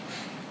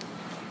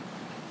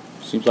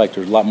Seems like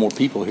there's a lot more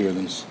people here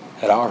than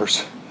at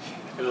ours.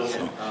 Bill,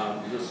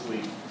 this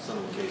week, some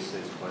of the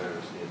K-State's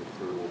players gave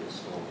approval to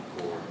Storm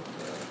the Court,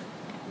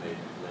 made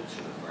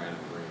mention of Brandon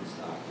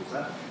Greenstock. Is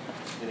that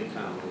any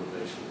kind of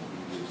motivation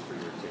that you use for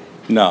your team?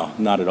 No,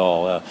 not at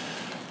all.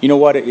 You know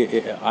what?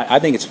 I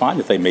think it's fine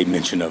that they made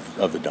mention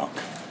of the dunk.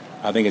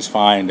 I think it's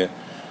fine that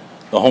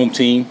the home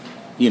team,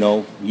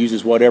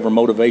 uses whatever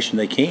motivation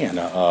they can.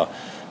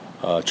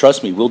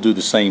 Trust me, we'll do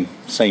the same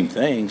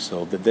thing.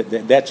 So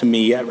that to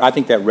me, I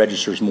think that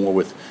registers more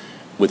with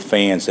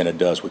fans than it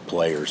does with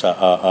players,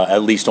 at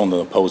least on the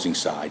opposing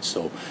side.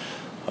 So,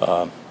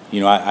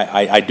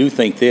 I do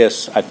think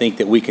this. I think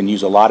that we can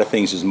use a lot of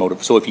things as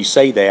motive. So if you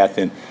say that,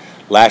 then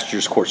last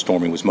year's court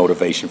storming was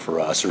motivation for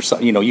us, or so,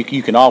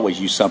 you can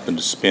always use something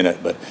to spin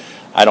it. But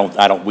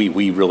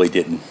we really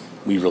didn't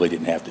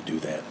have to do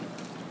that.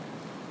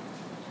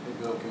 Hey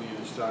Bill, can you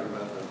just talk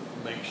about the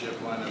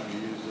makeshift lineup you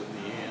used at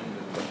the end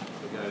and the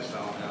guys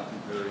fouling out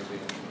and Perry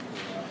being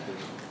out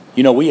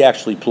there? We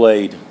actually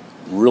played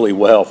really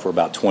well for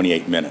about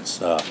 28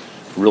 minutes,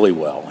 really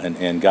well,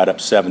 and got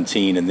up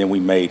 17, and then we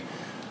made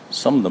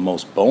some of the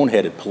most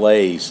boneheaded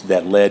plays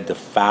that led to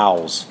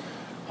fouls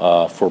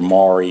for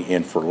Maury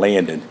and for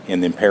Landon,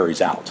 and then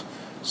Perry's out.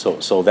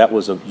 So that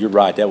was you're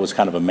right, that was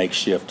kind of a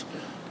makeshift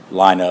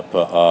lineup.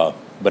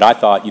 But I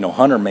thought,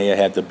 Hunter may have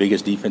had the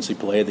biggest defensive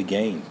play of the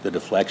game, the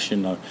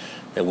deflection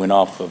that went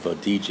off of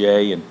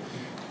DJ,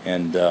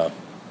 and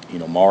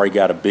Maury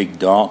got a big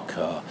dunk.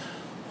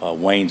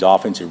 Wayne's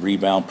offensive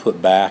rebound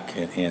put back,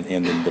 and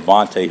then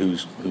Devontae, who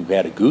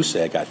had a goose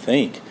egg, I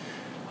think,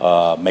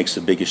 makes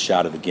the biggest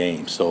shot of the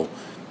game. So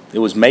it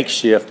was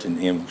makeshift,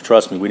 and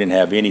trust me, we didn't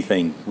have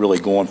anything really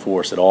going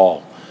for us at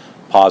all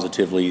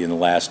positively in the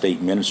last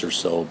 8 minutes or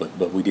so,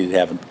 but we did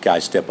have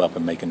guys step up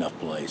and make enough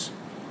plays.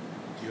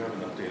 Do you have an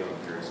update on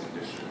Perry's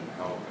condition and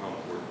how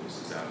important was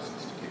his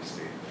absence to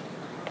K-State?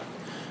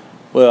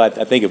 Well,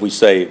 I think if we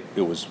say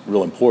it was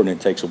real important,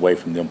 it takes away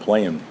from them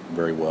playing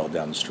very well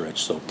down the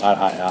stretch. So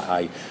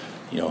I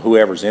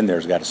whoever's in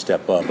there's got to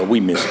step up. But we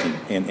missed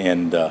him,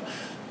 and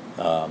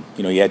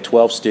he had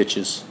 12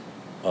 stitches,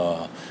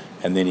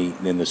 and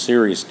then the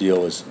serious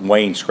deal is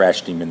Wayne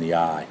scratched him in the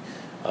eye,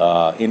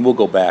 and we'll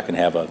go back and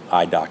have an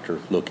eye doctor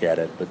look at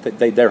it. But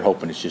they're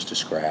hoping it's just a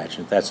scratch.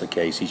 If that's the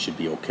case, he should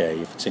be okay.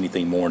 If it's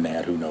anything more than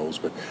that, who knows?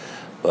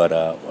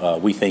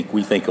 But we think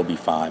he'll be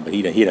fine. But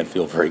he doesn't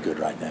feel very good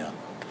right now.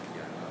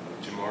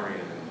 Jamari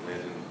and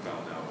Landon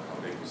found out how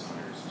big was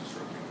Hunter's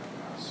disrupting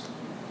that pass.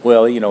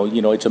 Well,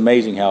 it's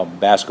amazing how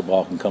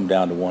basketball can come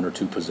down to one or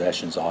two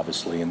possessions,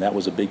 obviously, and that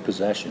was a big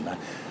possession. I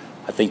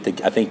think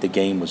the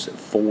game was at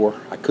 4.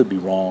 I could be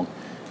wrong,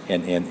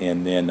 and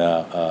then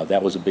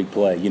that was a big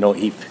play.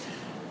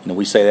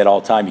 We say that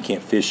all the time. You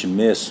can't fish and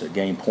miss a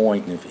game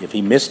point, and if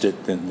he missed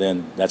it,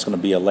 then that's going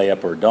to be a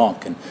layup or a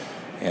dunk,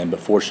 but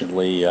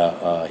fortunately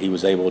he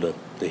was able to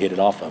hit it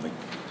off of him.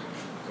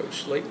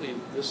 Coach, lately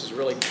this has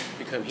really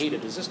become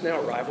heated. Is this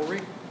now a rivalry?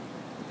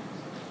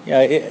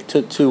 Yeah,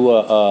 to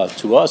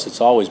us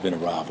it's always been a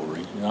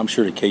rivalry. I'm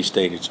sure to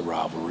K-State it's a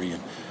rivalry,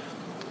 and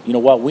you know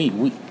what, we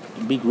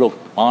be real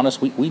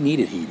honest, we need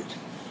it heated.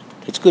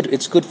 It's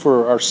good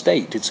for our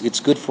state. It's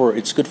good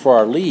for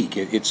our league.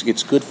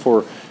 It's good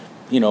for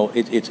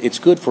it's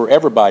good for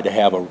everybody to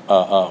have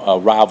a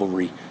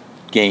rivalry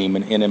game,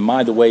 and in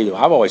the way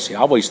I've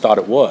always thought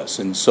it was,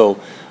 and so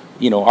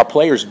our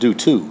players do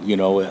too.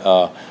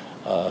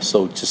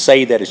 So to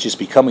say that it's just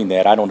becoming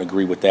that, I don't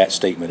agree with that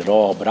statement at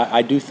all. But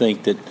I do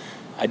think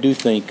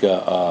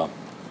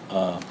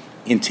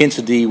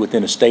intensity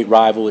within a state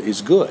rival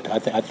is good. I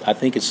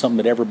think it's something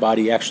that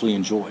everybody actually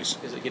enjoys.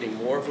 Is it getting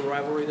more of a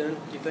rivalry then,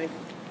 do you think?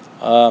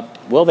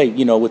 Well, they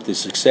with the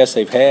success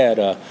they've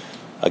had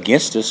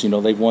against us,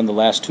 they've won the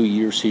last 2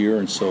 years here,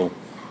 and so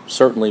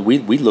certainly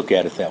we look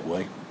at it that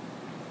way.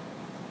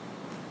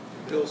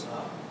 Bill's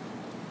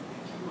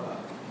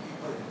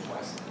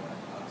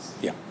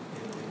Yeah.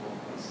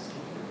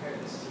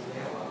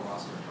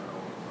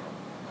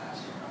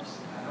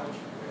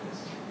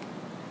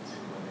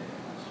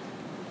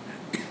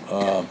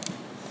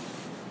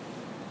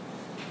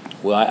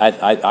 Well,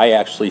 I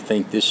actually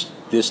think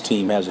this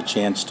team has a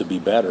chance to be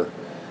better.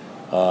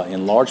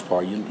 In large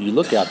part, you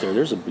look out there.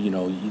 There's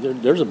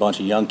a bunch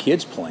of young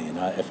kids playing.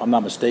 If I'm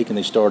not mistaken,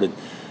 they started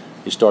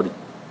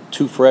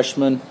 2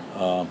 freshmen,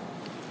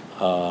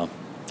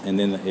 and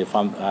then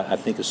I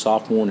think a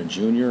sophomore and a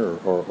junior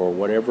or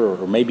whatever,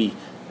 or maybe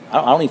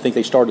I don't even think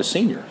they started a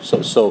senior.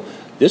 So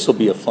this will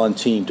be a fun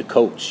team to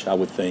coach, I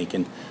would think.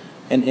 And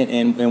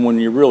when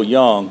you're real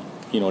young,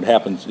 it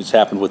happens. It's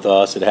happened with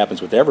us. It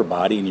happens with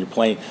everybody. And you're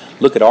playing.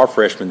 Look at our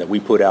freshmen that we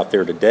put out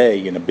there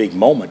today in a big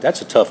moment.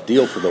 That's a tough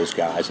deal for those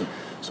guys. And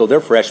so their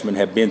freshmen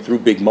have been through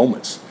big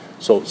moments.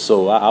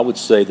 So I would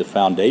say the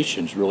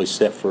foundation's really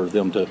set for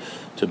them to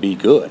be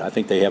good. I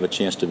think they have a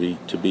chance to be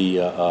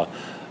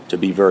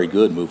very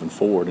good moving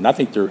forward. And I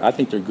think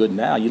they're good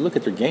now. You look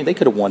at their game. They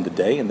could have won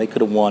today, and they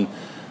could have won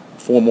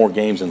 4 more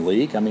games in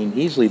league. I mean,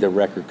 easily their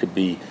record could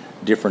be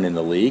different in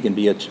the league and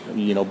be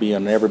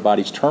on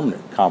everybody's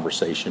tournament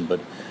conversation. But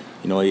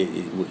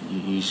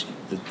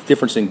the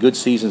difference in good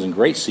seasons and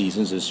great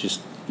seasons is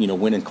just,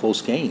 winning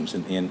close games,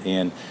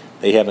 and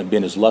they haven't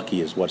been as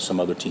lucky as what some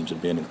other teams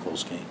have been in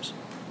close games.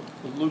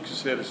 Well,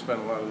 Lucas had to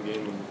spend a lot of the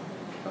game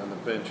on the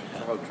bench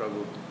in foul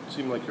trouble. It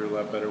seemed like you're a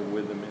lot better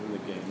with him in the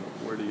game.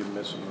 Where do you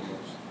miss him the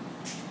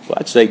most? Well,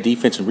 I'd say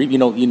defense and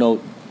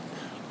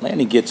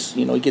Landon gets,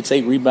 he gets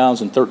 8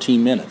 rebounds in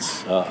 13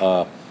 minutes.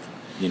 I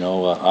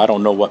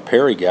don't know what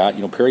Perry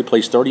got. Perry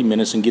plays 30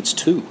 minutes and gets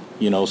 2.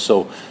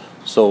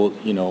 So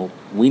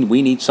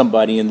we need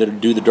somebody in there to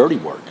do the dirty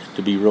work,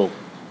 to be real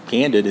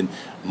candid. And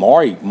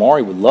Maury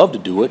would love to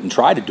do it and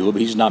try to do it,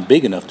 but he's not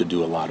big enough to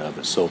do a lot of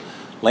it. So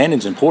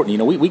Landon's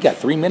important. We got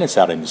 3 minutes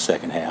out in the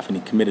second half, and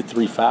he committed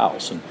 3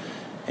 fouls,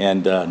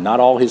 and not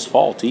all his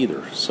fault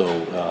either.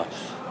 So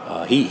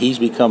he's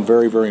become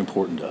very, very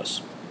important to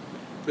us.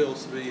 Bill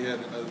Svi had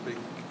another big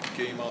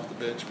game off the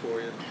bench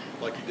for you,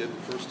 like he did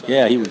the first time.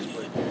 Yeah, he you was. guys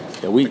played.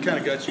 Yeah, we. That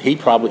kinda got you- He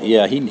probably.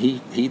 Yeah,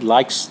 he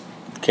likes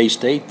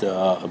K-State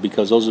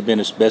because those have been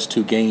his best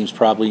 2 games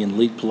probably in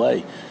league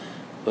play.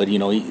 But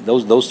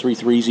those 3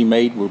 threes he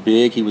made were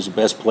big. He was the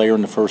best player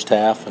in the first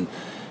half, and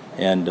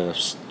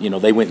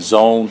they went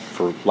zone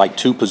for like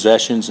 2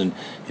 possessions, and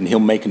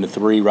him making the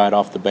 3 right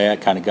off the bat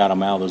kind of got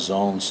him out of the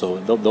zone. So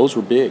those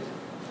were big.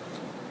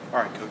 All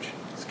right, Coach.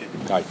 Let's get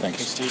All right,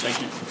 thanks.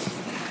 Thank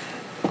you.